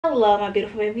Hello my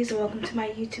beautiful babies and welcome to my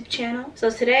YouTube channel.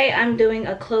 So today I'm doing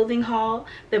a clothing haul.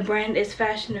 The brand is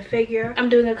Fashion to Figure. I'm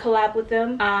doing a collab with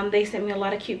them. They sent me a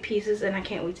lot of cute pieces and I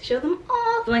can't wait to show them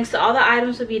off. The links to all the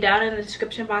items will be down in the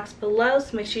description box below,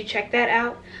 so make sure you check that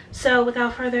out. So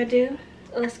without further ado,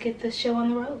 let's get this show on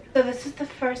the road. So this is the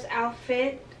first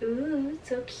outfit. Ooh,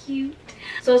 so cute.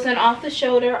 So it's an off the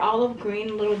shoulder olive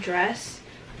green little dress.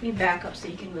 Let me back up so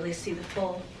you can really see the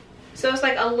full. So it's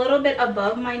like a little bit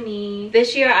above my knee.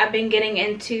 This year I've been getting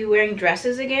into wearing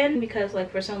dresses again because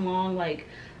like for so long like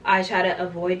I try to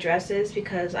avoid dresses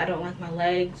because I don't like my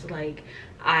legs. Like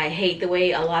I hate the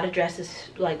way a lot of dresses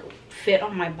like fit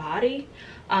on my body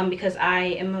because I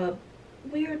am a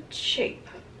weird shape.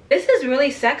 This is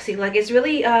really sexy. Like it's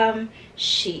really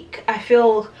chic. I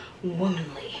feel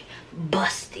womanly,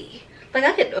 busty. Like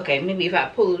I could, okay, maybe if I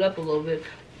pull it up a little bit,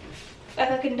 like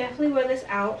I can definitely wear this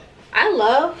out. I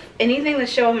love anything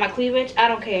that's showing my cleavage. I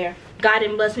don't care. God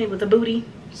didn't bless me with a booty,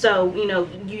 so you know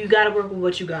you gotta work with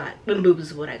what you got. And boobs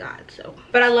is what I got. So,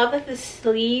 but I love that the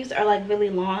sleeves are like really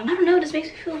long. I don't know, it just makes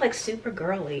me feel like super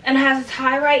girly. And it has a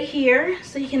tie right here,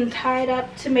 so you can tie it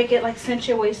up to make it like cinch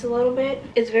your waist a little bit.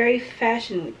 It's very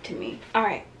fashion to me. All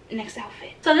right, next outfit.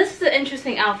 So this is an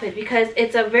interesting outfit because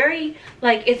it's a very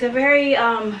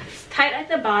tight at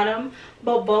the bottom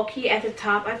but bulky at the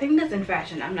top. I think that's in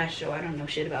fashion. I'm not sure. I don't know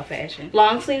shit about fashion.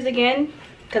 Long sleeves again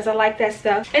because I like that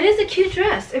stuff. It is a cute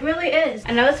dress. It really is.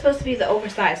 I know it's supposed to be the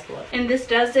oversized look, and this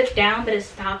does zip down but it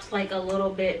stops like a little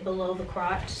bit below the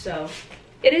crotch, so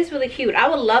it is really cute. I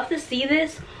would love to see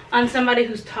this on somebody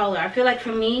who's taller. I feel like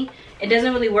for me it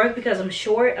doesn't really work because I'm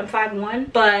short. I'm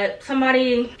 5'1", but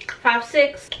somebody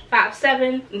 5'6",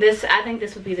 5'7", this, I think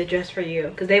this would be the dress for you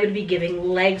because they would be giving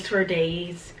legs for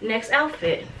days. Next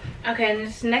outfit. Okay, and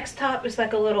this next top is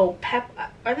like a little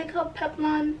are they called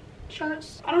peplon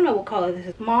shirts? I don't know what color this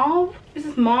is. Mauve? This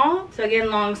is mauve. So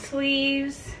again, long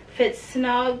sleeves, fits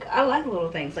snug. I like little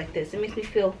things like this. It makes me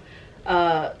feel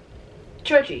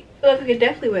churchy. I feel like I could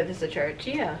definitely wear this to church.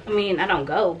 Yeah, I mean I don't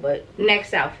go, but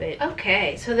next outfit.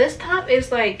 Okay, so this top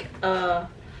is like I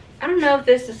don't know if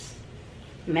this is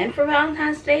meant for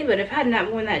Valentine's Day, but if I had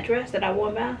not worn that dress that I wore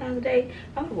on Valentine's Day,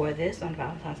 I would wear this on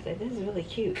Valentine's Day. This is really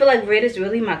cute. I feel like red is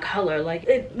really my color. Like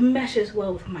it meshes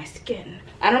well with my skin.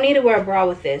 I don't need to wear a bra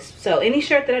with this, so any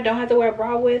shirt that I don't have to wear a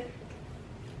bra with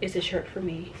is a shirt for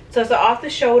me. So it's off the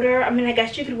shoulder. I mean, I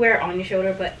guess you could wear it on your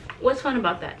shoulder, but what's fun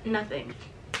about that? Nothing.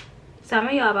 Some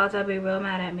of y'all about to be real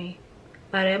mad at me,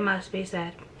 but it must be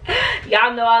said.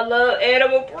 Y'all know I love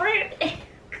animal print.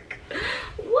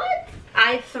 What?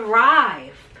 I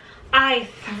thrive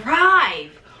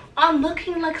on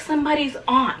looking like somebody's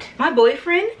aunt. My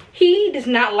boyfriend, he does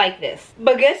not like this,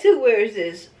 but guess who wears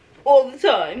this all the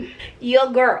time?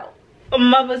 Your girl,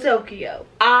 Mama Tokyo.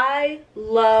 I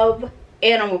love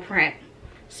animal print,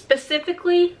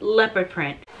 specifically leopard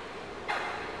print.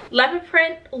 Leopard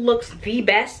print looks the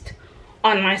best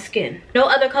on my skin. No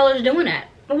other colors doing that.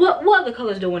 What other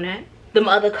colors doing that? Them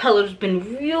other colors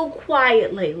been real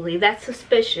quiet lately. That's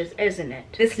suspicious, isn't it?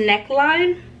 This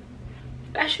neckline,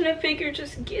 Fashion to Figure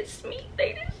just gets me.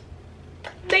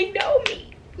 They know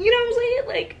me. You know what I'm saying?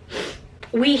 Like,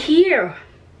 we here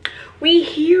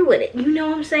with it. You know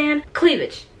what I'm saying?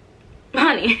 Cleavage,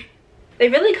 honey. They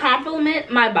really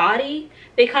compliment my body.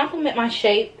 They compliment my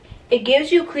shape. It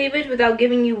gives you cleavage without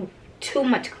giving you too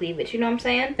much cleavage. You know what I'm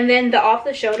saying? And then the off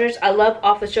the shoulders. I love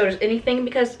off the shoulders anything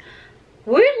because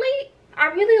weirdly, I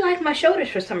really like my shoulders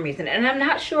for some reason, and I'm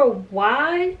not sure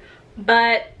why,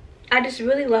 but I just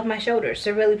really love my shoulders.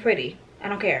 They're really pretty. I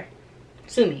don't care.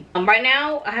 Sue me. Right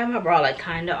now I have my bra like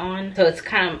kinda on, so it's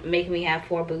kind of making me have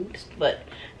 4 boobs, but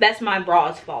that's my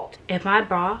bra's fault. If my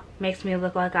bra makes me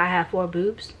look like I have 4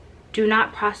 boobs, do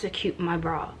not prosecute my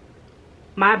bra.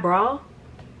 My bra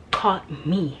caught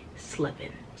me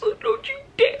slipping, so don't you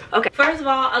dare. Okay, first of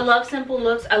all, I love simple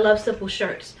looks. I love simple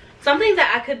shirts. Something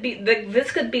that I could be,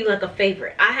 this could be like a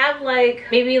favorite. I have like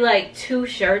maybe like 2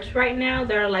 shirts right now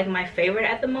that are like my favorite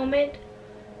at the moment,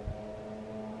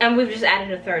 and we've just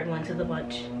added a 3rd one to the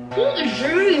bunch. Who is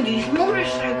driving these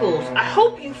motorcycles? I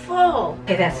hope you fall.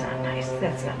 Okay, that's not nice.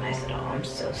 That's not nice at all. I'm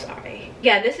so sorry.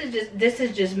 Yeah, this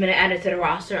has just been added to the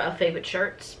roster of favorite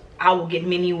shirts. I will get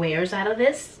many wears out of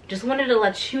this. Just wanted to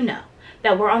let you know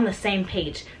that we're on the same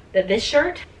page. That this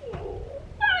shirt,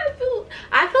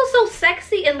 I feel so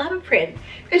sexy in leopard print.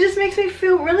 It just makes me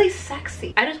feel really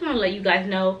sexy. I just want to let you guys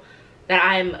know that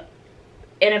I'm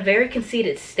in a very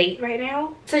conceited state right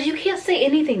now, so you can't say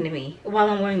anything to me while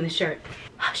I'm wearing the shirt.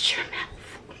 Hush your mouth.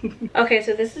 Okay,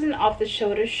 so this is an off the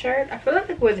shoulder shirt. I feel like I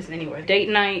could wear this anywhere. Date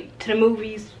night, to the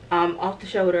movies, off the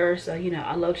shoulder. So you know,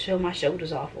 I love to show my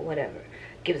shoulders off or whatever.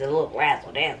 gives it a little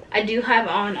razzle dazzle. I do have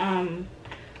on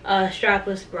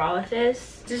strapless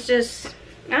bralettes. It's just,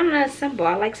 I don't know, it's simple.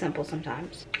 I like simple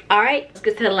sometimes. All right, let's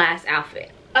get to the last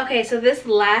outfit. Okay, so this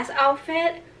last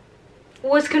outfit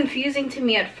was confusing to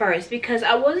me at first because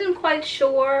I wasn't quite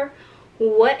sure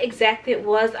what exactly it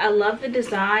was. I love the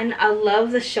design. I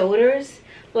love the shoulders.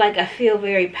 Like, I feel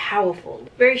very powerful,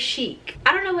 very chic.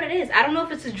 I don't know what it is. I don't know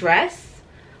if it's a dress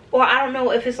or I don't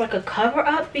know if it's like a cover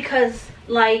up, because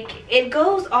like it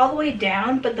goes all the way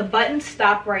down but the buttons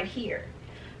stop right here.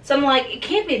 So I'm like, it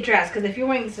can't be a dress, because if you're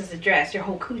wearing this as a dress, your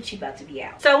whole coochie about to be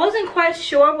out. So I wasn't quite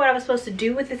sure what I was supposed to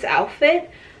do with this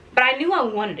outfit, but I knew I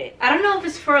wanted it. I don't know if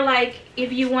it's for like,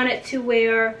 if you wanted to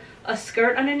wear a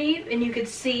skirt underneath and you could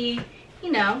see,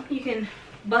 you know, you can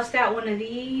bust out one of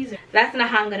these. That's not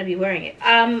how I'm gonna be wearing it.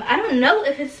 I don't know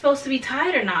if it's supposed to be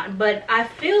tied or not, but I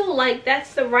feel like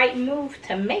that's the right move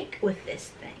to make with this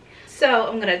thing. So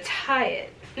I'm gonna tie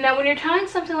it. Now when you're tying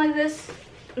something like this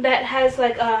that has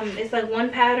like it's like one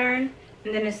pattern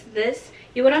and then it's this,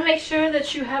 you want to make sure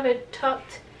that you have it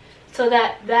tucked so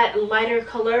that that lighter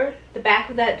color, the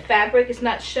back of that fabric, is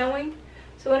not showing.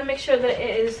 So I want to make sure that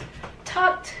it is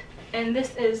tucked and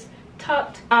this is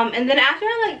tucked. And then after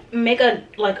I like make a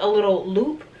little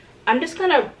loop, I'm just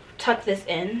gonna tuck this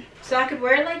in. So I could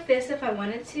wear it like this if I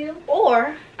wanted to,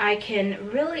 or I can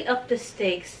really up the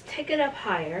stakes, take it up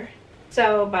higher.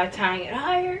 So by tying it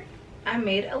higher, I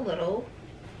made a little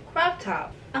crop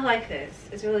top. I like this.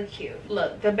 It's really cute.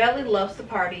 Look, the belly loves to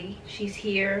party. She's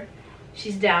here.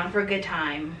 She's down for a good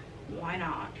time. Why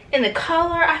not? In the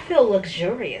color, I feel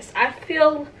luxurious. I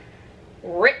feel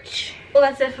rich. Well,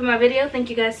 that's it for my video. Thank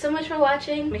you guys so much for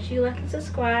watching. Make sure you like and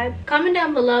subscribe. Comment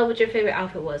down below what your favorite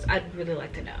outfit was. I'd really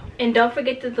like to know. And don't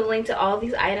forget that the link to all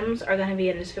these items are going to be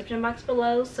in the description box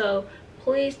below. So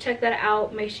please check that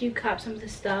out. Make sure you cop some of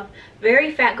this stuff.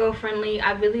 Very fat girl friendly.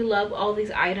 I really love all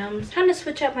these items. Trying to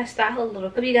switch up my style a little.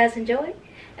 Hope you guys enjoy,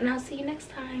 and I'll see you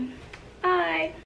next time. Bye.